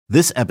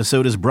This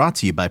episode is brought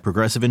to you by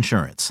Progressive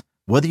Insurance.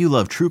 Whether you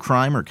love true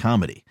crime or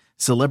comedy,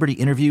 celebrity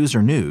interviews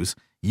or news,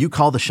 you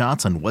call the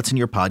shots on what's in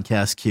your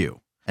podcast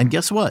queue. And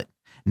guess what?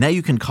 Now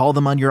you can call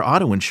them on your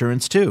auto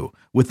insurance too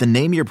with the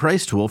Name Your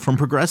Price tool from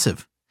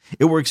Progressive.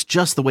 It works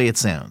just the way it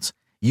sounds.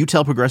 You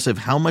tell Progressive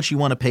how much you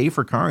want to pay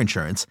for car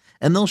insurance,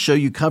 and they'll show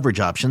you coverage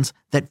options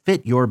that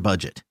fit your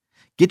budget.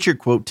 Get your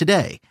quote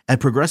today at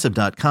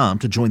Progressive.com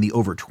to join the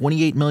over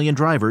 28 million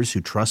drivers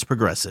who trust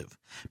Progressive.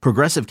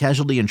 Progressive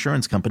Casualty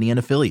Insurance Company and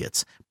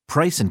Affiliates.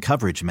 Price and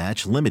coverage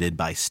match limited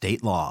by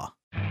state law.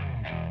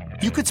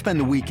 You could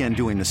spend the weekend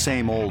doing the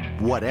same old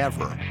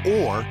whatever,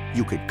 or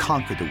you could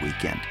conquer the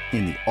weekend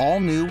in the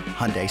all-new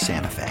Hyundai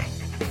Santa Fe.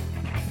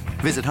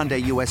 Visit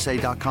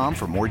HyundaiUSA.com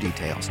for more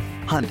details.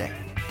 Hyundai,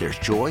 there's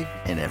joy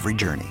in every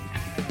journey.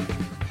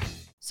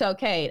 So,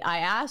 Kate, I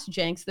asked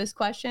Jenks this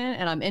question,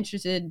 and I'm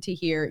interested to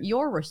hear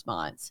your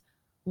response.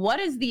 What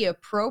is the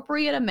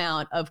appropriate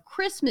amount of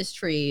Christmas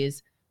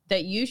trees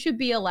that you should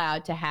be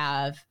allowed to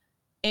have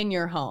in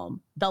your home?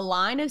 The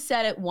line is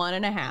set at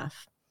 1.5.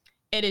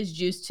 It is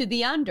juiced to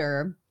the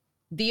under.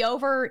 The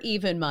over,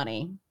 even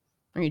money.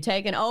 Are you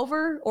taking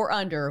over or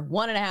under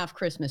 1.5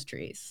 Christmas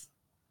trees?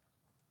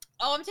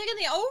 Oh, I'm taking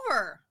the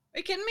over. Are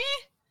you kidding me?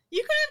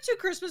 You could have 2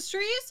 Christmas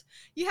trees.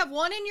 You have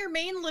one in your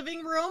main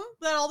living room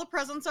that all the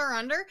presents are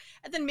under,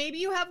 and then maybe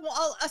you have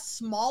a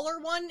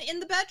smaller one in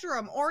the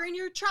bedroom or in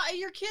your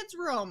kid's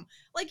room.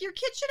 Like, your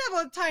kid should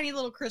have a tiny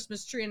little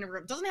Christmas tree in the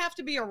room. Doesn't have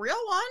to be a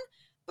real one,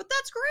 but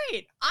that's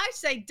great. I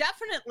say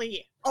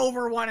definitely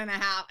over 1.5.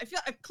 I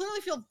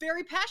clearly feel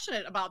very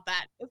passionate about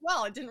that as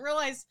well. I didn't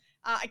realize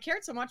I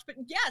cared so much, but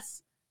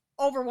yes,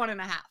 over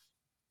 1.5.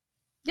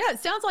 Yeah,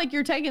 it sounds like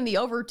you're taking the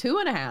over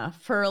 2.5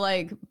 for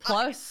like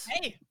plus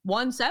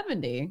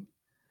 170.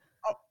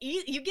 Oh,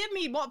 you give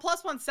me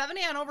plus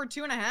 170 on over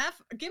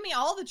 2.5? Give me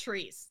all the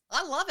trees.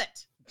 I love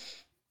it.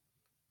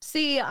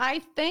 See,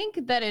 I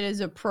think that it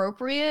is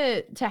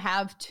appropriate to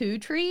have 2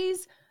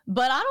 trees,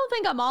 but I don't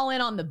think I'm all in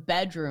on the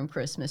bedroom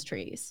Christmas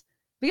trees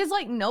because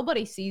like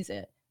nobody sees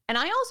it. And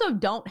I also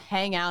don't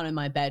hang out in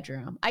my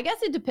bedroom. I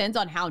guess it depends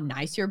on how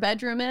nice your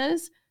bedroom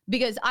is.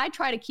 Because I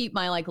try to keep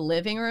my like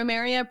living room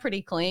area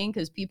pretty clean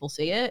because people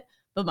see it.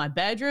 But my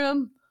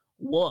bedroom,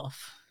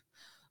 woof.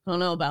 I don't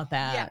know about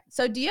that. Yeah.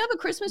 So do you have a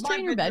Christmas tree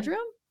in your bedroom?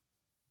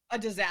 A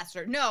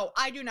disaster. No,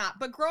 I do not.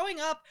 But growing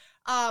up,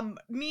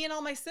 me and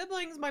all my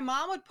siblings, my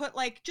mom would put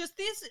like just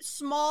these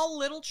small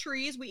little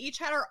trees. We each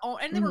had our own,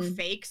 and they were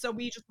fake, so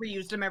we just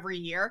reused them every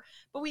year.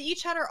 But we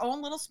each had our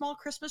own little small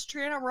Christmas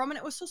tree in our room, and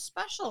it was so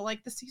special.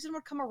 Like the season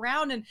would come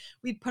around, and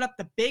we'd put up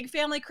the big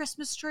family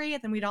Christmas tree,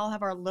 and then we'd all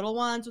have our little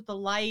ones with the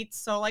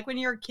lights. So like when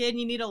you're a kid,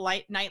 you need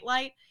a night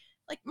light.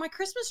 Like my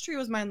Christmas tree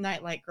was my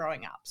nightlight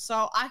growing up.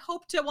 So I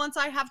hope to, once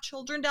I have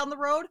children down the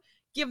road,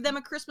 give them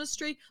a Christmas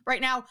tree.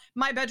 Right now,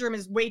 my bedroom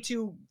is way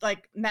too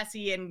like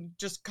messy and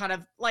just kind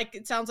of like,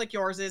 it sounds like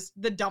yours is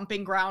the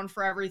dumping ground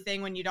for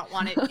everything when you don't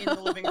want it in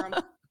the living room.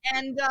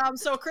 And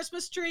so a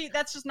Christmas tree,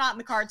 that's just not in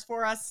the cards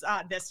for us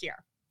this year.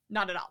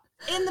 Not at all.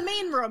 In the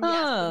main room,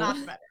 yes, but not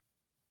the bedroom.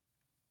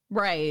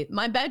 Right.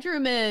 My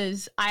bedroom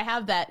is, I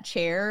have that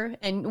chair,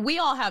 and we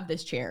all have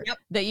this chair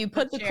that you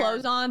put the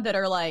clothes on that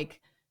are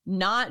like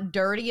not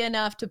dirty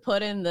enough to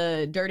put in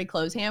the dirty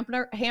clothes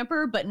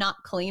hamper, but not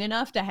clean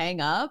enough to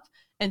hang up.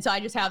 And so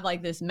I just have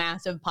like this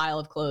massive pile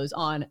of clothes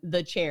on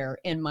the chair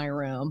in my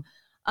room.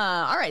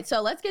 All right,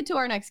 so let's get to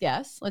our next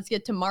guest. Let's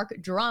get to Mark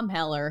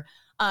Drumheller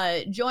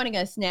joining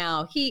us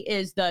now. He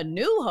is the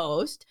new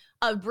host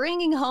of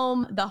Bringing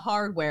Home the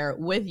Hardware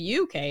with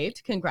you,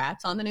 Kate.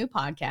 Congrats on the new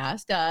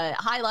podcast,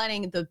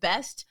 highlighting the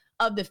best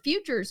of the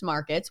futures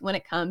markets when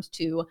it comes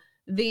to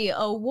the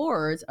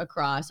awards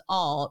across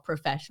all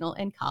professional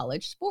and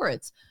college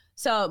sports.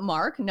 So,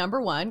 Mark,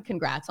 number 1,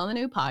 congrats on the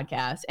new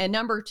podcast. And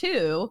number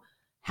 2,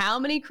 how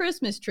many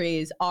Christmas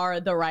trees are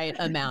the right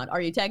amount?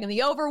 Are you taking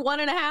the over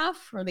 1.5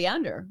 or the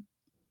under?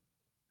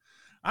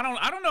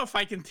 I don't know if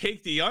I can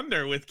take the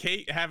under with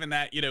Kate having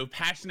that,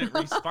 passionate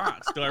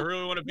response. Do I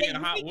really want to be in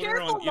hot water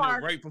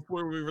on, right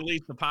before we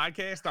release the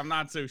podcast? I'm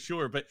not so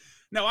sure, but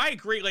no, I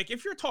agree. Like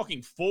if you're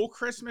talking full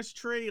Christmas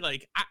tree,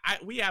 like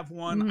we have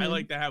one, I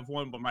like to have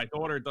one, but my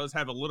daughter does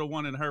have a little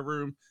one in her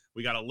room.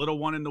 We got a little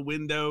one in the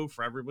window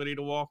for everybody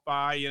to walk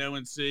by,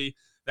 and see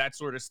that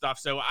sort of stuff.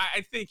 So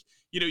I think,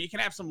 you can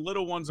have some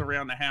little ones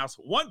around the house.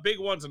 One big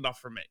one's enough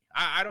for me.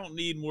 I don't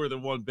need more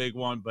than one big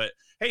one, but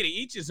hey, to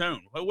each his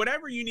own.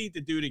 Whatever you need to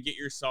do to get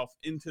yourself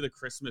into the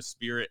Christmas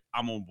spirit,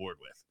 I'm on board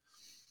with.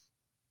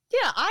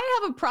 Yeah, I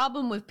have a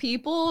problem with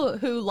people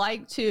who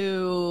like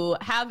to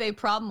have a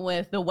problem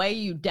with the way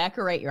you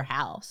decorate your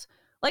house.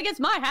 Like, it's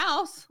my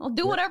house. I'll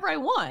do whatever I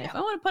want. If I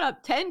want to put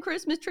up 10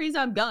 Christmas trees,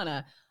 I'm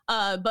gonna.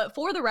 But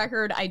for the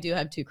record, I do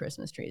have 2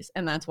 Christmas trees,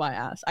 and that's why I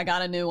asked. I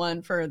got a new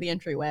one for the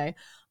entryway.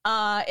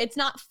 It's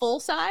not full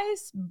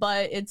size,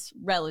 but it's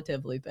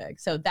relatively big.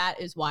 So that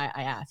is why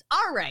I asked.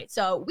 All right.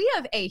 So we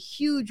have a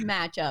huge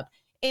matchup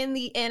in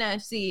the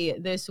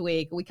NFC this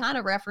week. We kind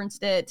of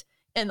referenced it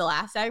in the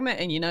last segment,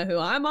 and you know who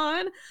I'm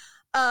on.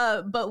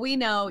 But we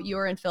know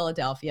you're in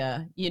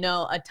Philadelphia. You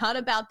know a ton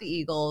about the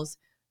Eagles.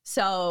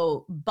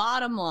 So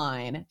bottom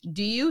line,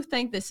 do you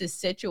think this is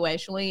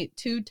situationally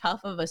too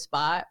tough of a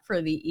spot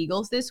for the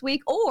Eagles this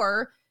week?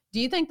 Or do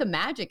you think the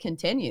magic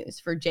continues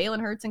for Jalen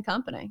Hurts and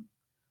company?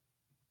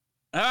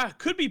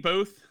 Could be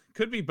both.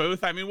 Could be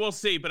both. I mean, we'll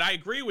see. But I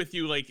agree with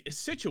you. Like,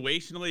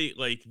 situationally,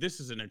 like, this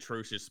is an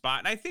atrocious spot.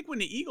 And I think when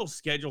the Eagles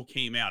schedule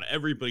came out,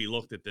 everybody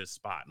looked at this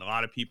spot. And a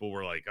lot of people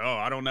were like, oh,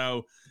 I don't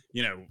know.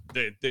 You know,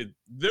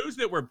 those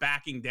that were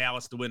backing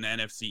Dallas to win the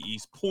NFC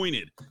East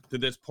pointed to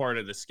this part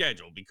of the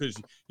schedule because,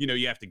 you know,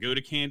 you have to go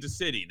to Kansas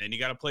City. Then you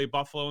got to play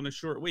Buffalo in a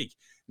short week.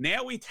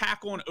 Now we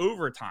tack on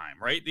overtime,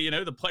 right? You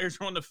know, the players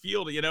are on the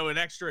field, you know, an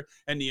extra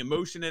and the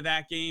emotion of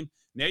that game.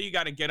 Now you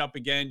got to get up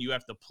again. You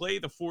have to play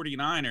the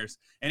 49ers.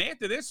 And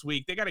after this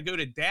week, they got to go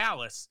to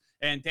Dallas.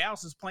 And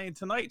Dallas is playing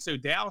tonight. So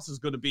Dallas is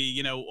going to be,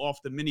 you know, off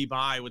the mini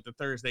bye with the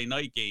Thursday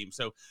night game.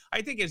 So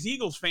I think as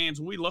Eagles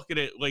fans, when we look at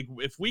it, like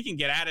if we can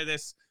get out of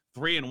this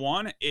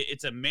 3-1,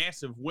 it's a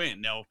massive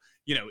win. Now,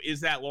 you know, is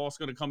that loss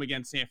going to come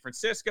against San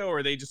Francisco, or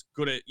are they just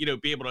going to, you know,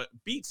 be able to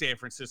beat San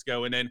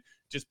Francisco and then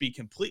just be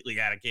completely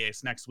out of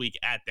gas next week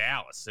at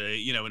Dallas,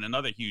 you know, in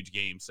another huge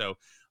game? So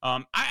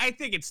I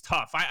think it's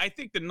tough. I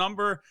think the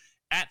number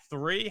at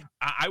 3,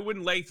 I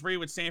wouldn't lay 3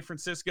 with San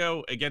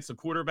Francisco against a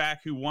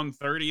quarterback who won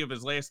 30 of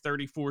his last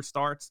 34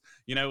 starts,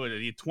 you know,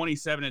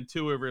 27-2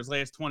 over his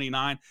last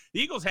 29. The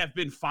Eagles have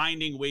been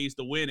finding ways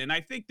to win. And I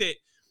think that,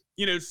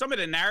 you know, some of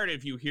the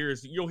narrative you hear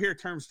is you'll hear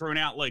terms thrown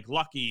out like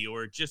lucky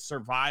or just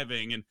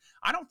surviving. And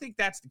I don't think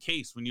that's the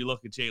case when you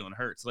look at Jalen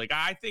Hurts. Like,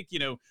 I think, you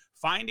know,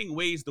 finding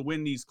ways to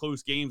win these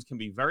close games can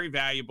be very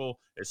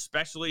valuable,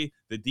 especially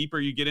the deeper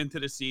you get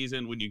into the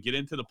season, when you get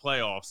into the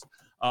playoffs.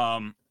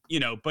 You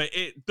know, but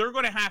they're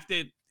going to have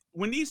to,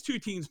 when these two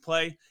teams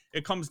play,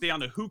 it comes down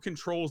to who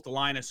controls the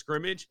line of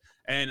scrimmage.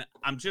 And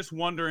I'm just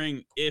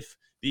wondering if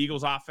the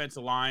Eagles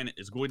offensive line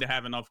is going to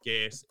have enough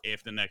gas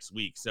after next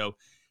week. So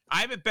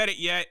I haven't bet it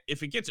yet.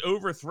 If it gets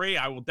over 3,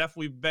 I will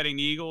definitely be betting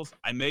the Eagles.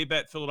 I may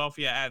bet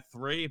Philadelphia at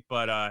 3,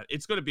 but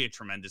it's going to be a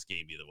tremendous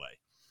game either way.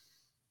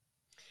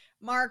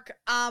 Mark,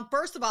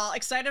 first of all,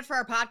 excited for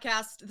our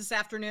podcast this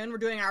afternoon. We're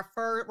doing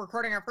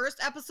recording our first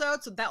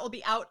episode, so that will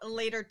be out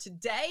later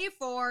today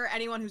for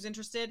anyone who's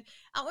interested.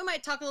 We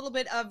might talk a little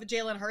bit of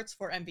Jalen Hurts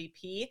for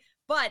MVP,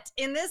 but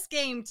in this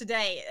game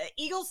today,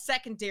 Eagles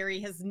secondary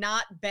has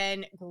not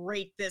been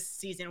great this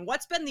season.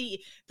 What's been the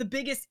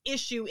biggest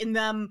issue in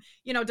them,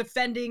 you know,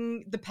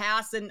 defending the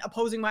pass and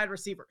opposing wide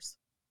receivers?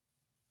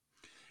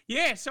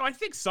 Yeah, so I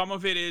think some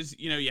of it is,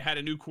 you know, you had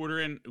a new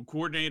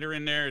coordinator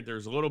in there.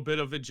 There's a little bit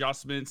of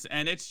adjustments,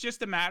 and it's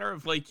just a matter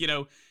of like, you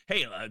know,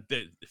 hey,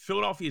 the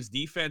Philadelphia's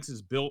defense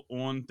is built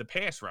on the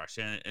pass rush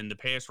and the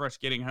pass rush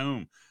getting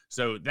home.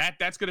 So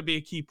that's going to be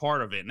a key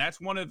part of it. And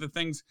that's one of the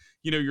things,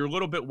 you know, you're a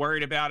little bit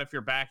worried about if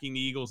you're backing the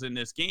Eagles in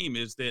this game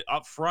is that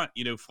up front,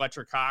 you know,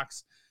 Fletcher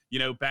Cox, you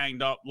know,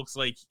 banged up. Looks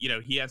like, you know,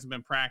 he hasn't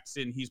been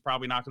practicing. He's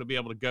probably not going to be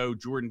able to go.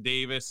 Jordan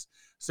Davis.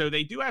 So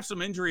they do have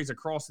some injuries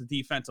across the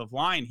defensive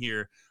line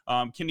here.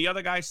 Can the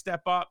other guys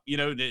step up? You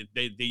know,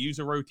 they use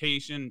a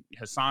rotation.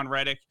 Hassan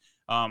Reddick,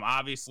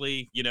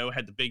 obviously, you know,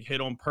 had the big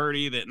hit on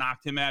Purdy that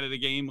knocked him out of the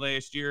game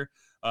last year.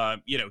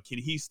 You know, can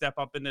he step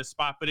up in this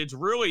spot? But it's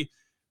really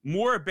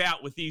more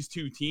about with these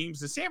two teams.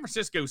 The San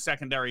Francisco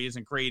secondary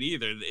isn't great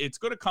either. It's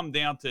going to come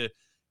down to,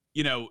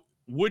 you know,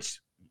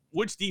 which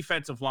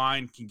defensive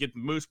line can get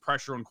the most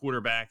pressure on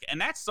quarterback. And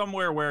that's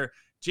somewhere where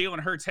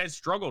Jalen Hurts has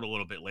struggled a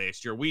little bit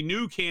last year. We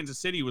knew Kansas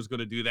City was going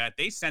to do that.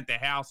 They sent the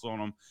house on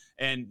them.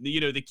 And, you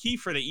know, the key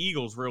for the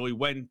Eagles really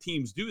when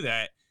teams do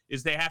that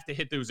is they have to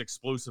hit those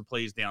explosive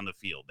plays down the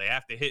field. They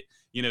have to hit,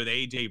 you know, the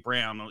A.J.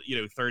 Brown, you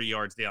know, 30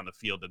 yards down the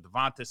field. The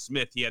Devonta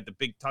Smith, he had the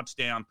big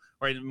touchdown,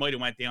 or it might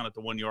have went down at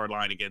the 1-yard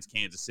line against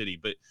Kansas City.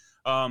 But,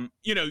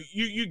 you know,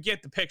 you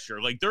get the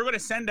picture. Like, they're going to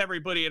send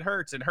everybody at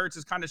Hurts, and Hurts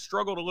has kind of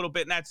struggled a little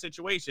bit in that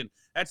situation.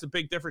 That's a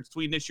big difference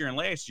between this year and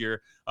last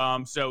year.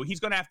 So he's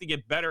going to have to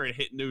get better at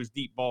hitting those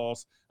deep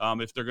balls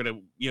if they're going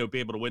to, you know, be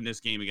able to win this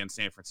game against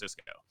San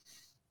Francisco.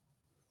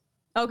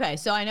 Okay,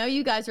 so I know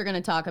you guys are going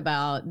to talk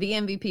about the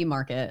MVP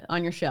market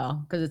on your show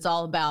because it's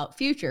all about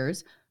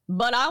futures,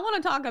 but I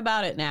want to talk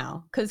about it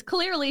now because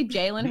clearly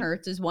Jalen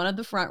Hurts is one of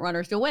the front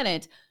runners to win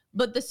it.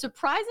 But the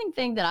surprising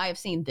thing that I have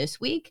seen this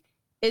week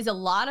is a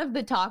lot of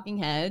the talking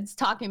heads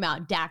talking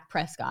about Dak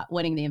Prescott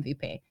winning the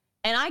MVP.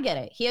 And I get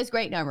it. He has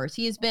great numbers.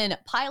 He has been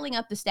piling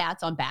up the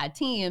stats on bad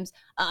teams,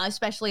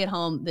 especially at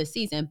home this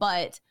season.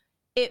 But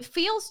it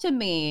feels to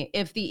me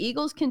if the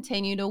Eagles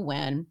continue to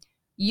win,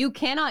 you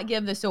cannot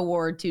give this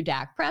award to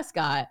Dak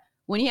Prescott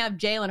when you have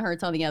Jalen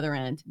Hurts on the other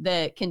end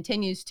that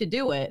continues to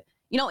do it,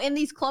 you know, in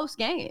these close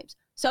games.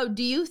 So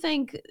do you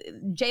think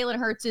Jalen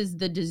Hurts is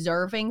the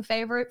deserving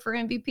favorite for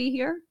MVP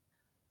here?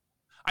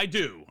 I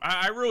do.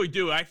 I really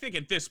do. I think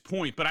at this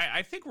point, but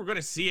I think we're going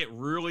to see it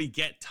really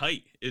get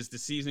tight as the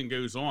season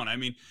goes on. I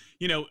mean,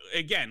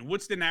 again,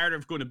 what's the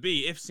narrative going to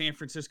be if San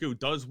Francisco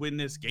does win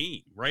this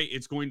game, right?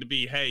 It's going to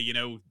be, hey,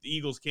 the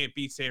Eagles can't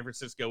beat San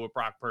Francisco with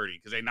Brock Purdy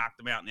because they knocked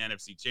them out in the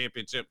NFC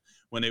Championship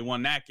when they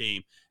won that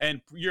game.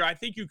 And I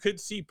think you could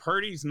see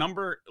Purdy's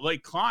number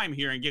climb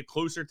here and get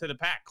closer to the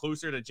pack,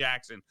 closer to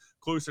Jackson,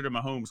 closer to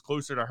Mahomes,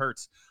 closer to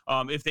Hurts,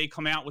 if they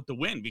come out with the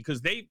win,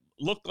 because they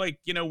look like,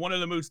 one of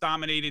the most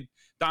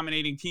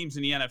dominating teams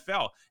in the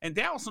NFL. And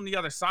Dallas on the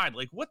other side,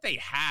 what they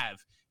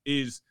have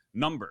is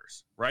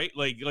numbers, right?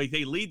 Like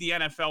they lead the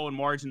NFL in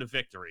margin of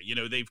victory.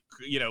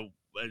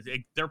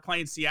 They're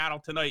playing Seattle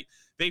tonight.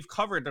 They've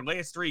covered their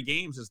last 3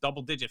 games as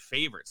double-digit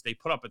favorites. They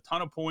put up a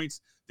ton of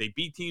points. They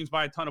beat teams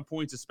by a ton of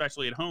points,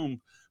 especially at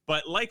home.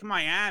 But like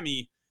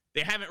Miami,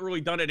 they haven't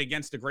really done it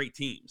against the great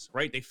teams,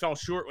 right? They fell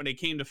short when they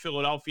came to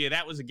Philadelphia.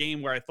 That was a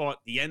game where I thought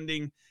the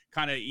ending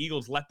kind of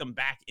Eagles let them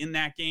back in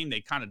that game. They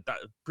kind of,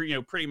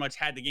 pretty much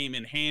had the game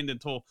in hand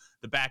until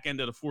the back end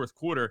of the fourth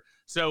quarter.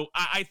 So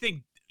I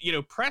think,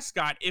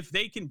 Prescott, if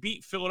they can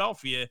beat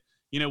Philadelphia,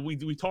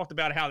 we talked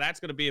about how that's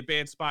going to be a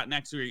bad spot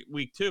next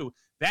week too.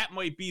 That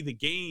might be the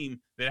game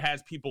that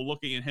has people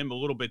looking at him a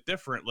little bit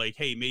different. Like,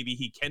 hey, maybe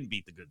he can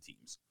beat the good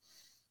teams.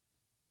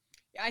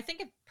 Yeah, I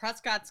think if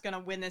Prescott's going to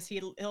win this,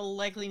 he'll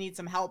likely need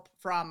some help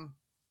from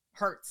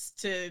Hurts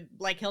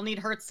he'll need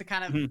Hurts to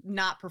kind of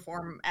not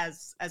perform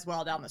as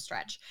well down the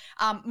stretch.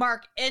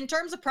 Mark, in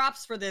terms of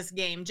props for this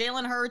game,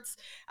 Jalen Hurts,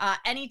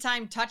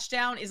 anytime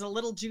touchdown is a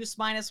little juice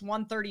minus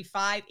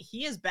 135.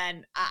 He has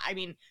been,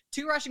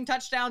 2 rushing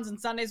touchdowns in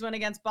Sunday's win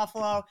against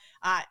Buffalo.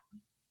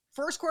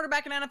 First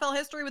quarterback in NFL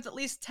history with at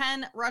least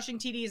 10 rushing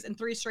TDs in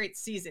 3 straight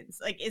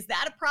seasons. Is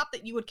that a prop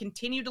that you would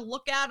continue to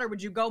look at, or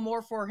would you go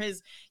more for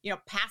his,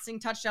 passing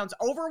touchdowns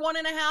over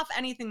 1.5?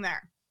 Anything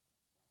there?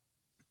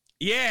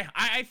 Yeah,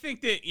 I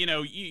think that,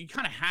 you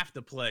kind of have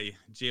to play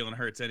Jalen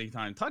Hurts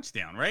anytime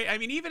touchdown, right? I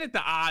mean, even at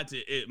the odds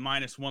at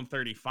minus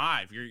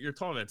 135, you're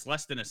talking it's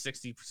less than a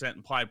 60%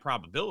 implied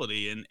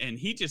probability. And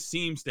he just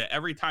seems to,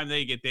 every time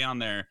they get down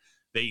there,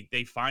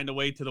 they find a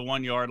way to the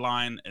 1 yard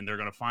line, and they're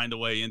going to find a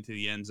way into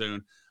the end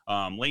zone.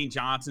 Lane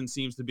Johnson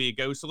seems to be a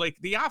go. So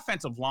the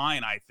offensive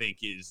line, I think,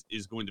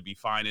 is going to be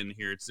fine in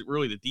here. It's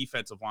really the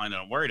defensive line that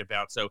I'm worried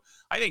about. So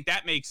I think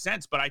that makes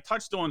sense. But I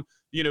touched on,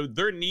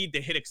 their need to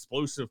hit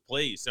explosive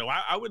plays. So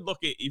I would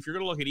look at, if you're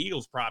going to look at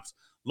Eagles props,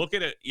 look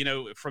at it,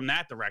 from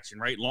that direction,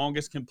 right?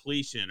 Longest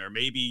completion, or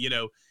maybe,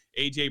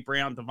 AJ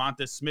Brown,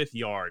 Devonta Smith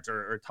yards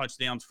or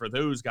touchdowns for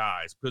those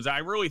guys. Because I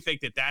really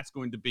think that that's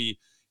going to be,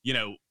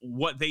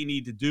 what they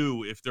need to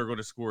do if they're going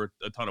to score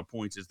a ton of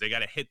points is they got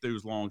to hit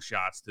those long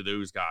shots to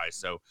those guys.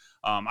 So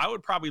I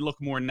would probably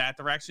look more in that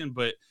direction.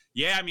 But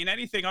yeah,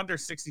 anything under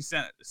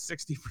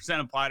 60%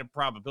 implied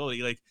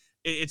probability,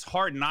 it's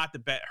hard not to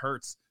bet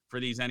Hurts for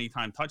these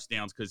anytime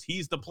touchdowns, because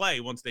he's the play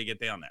once they get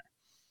down there.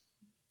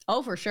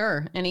 Oh, for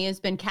sure. And he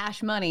has been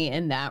cash money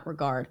in that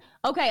regard.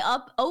 Okay,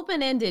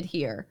 open-ended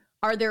here.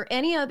 Are there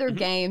any other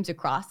games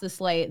across the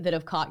slate that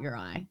have caught your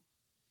eye?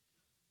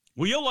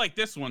 Well, you'll like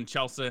this one,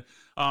 Chelsa.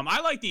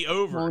 I like the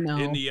over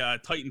in the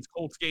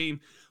Titans-Colts game.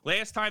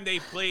 Last time they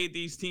played,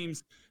 these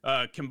teams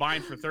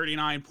combined for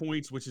 39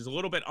 points, which is a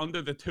little bit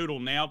under the total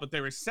now, but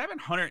there were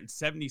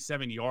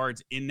 777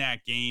 yards in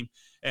that game.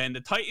 And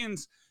the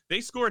Titans,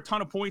 they score a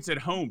ton of points at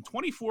home,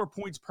 24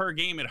 points per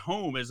game at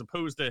home, as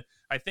opposed to,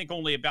 I think,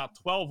 only about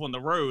 12 on the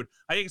road.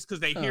 I think it's because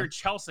they hear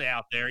Chelsa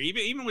out there.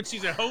 Even when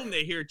she's at home,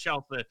 they hear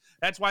Chelsa.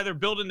 That's why they're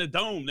building the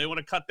dome. They want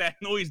to cut that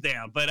noise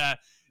down. But,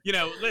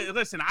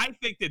 listen, I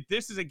think that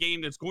this is a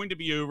game that's going to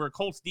be over.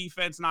 Colts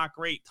defense, not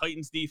great.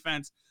 Titans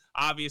defense,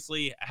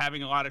 obviously,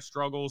 having a lot of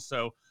struggles.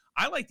 So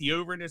I like the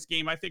over in this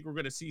game. I think we're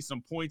going to see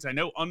some points. I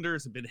know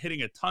unders have been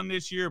hitting a ton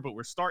this year, but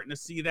we're starting to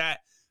see that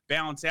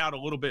balance out a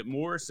little bit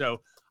more.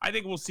 So I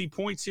think we'll see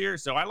points here.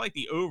 So I like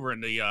the over in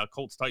the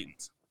Colts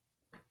Titans.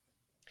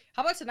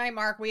 How about tonight,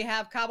 Mark? We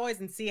have Cowboys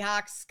and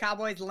Seahawks.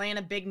 Cowboys laying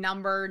a big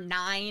number,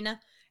 9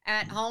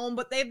 at home,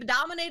 but they've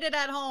dominated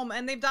at home,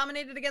 and they've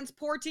dominated against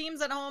poor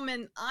teams at home.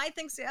 And I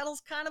think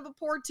Seattle's kind of a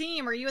poor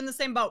team. Are you in the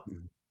same boat?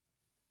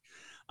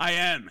 I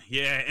am.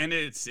 Yeah. And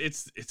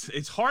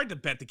it's hard to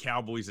bet the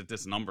Cowboys at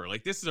this number.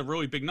 This is a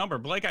really big number,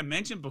 but like I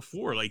mentioned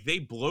before, they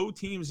blow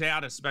teams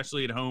out,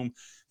 especially at home.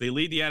 They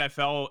lead the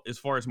NFL as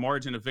far as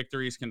margin of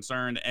victory is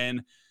concerned.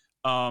 And,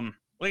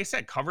 like I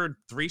said, covered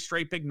 3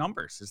 straight big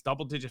numbers as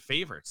double-digit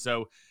favorites.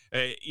 So,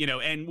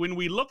 and when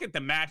we look at the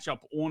matchup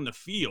on the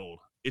field,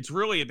 it's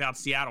really about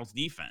Seattle's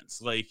defense.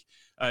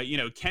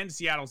 Can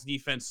Seattle's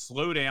defense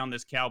slow down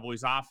this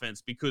Cowboys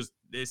offense? Because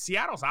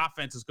Seattle's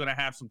offense is going to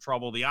have some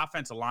trouble. The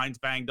offensive line's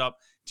banged up.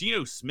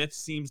 Geno Smith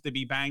seems to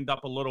be banged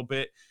up a little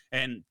bit.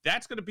 And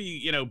that's going to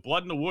be,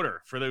 blood in the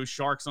water for those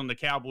Sharks on the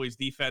Cowboys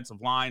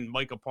defensive line,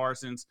 Micah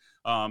Parsons.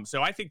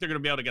 So I think they're going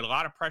to be able to get a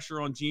lot of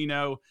pressure on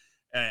Geno.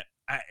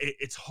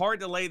 It's hard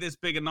to lay this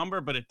big a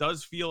number, but it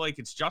does feel like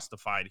it's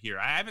justified here.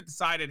 I haven't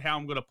decided how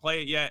I'm going to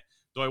play it yet.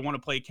 Do I want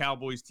to play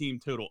Cowboys team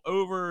total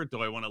over?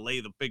 Do I want to lay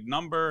the big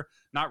number?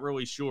 Not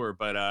really sure,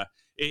 but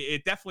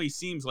it definitely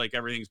seems like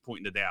everything's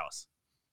pointing to Dallas.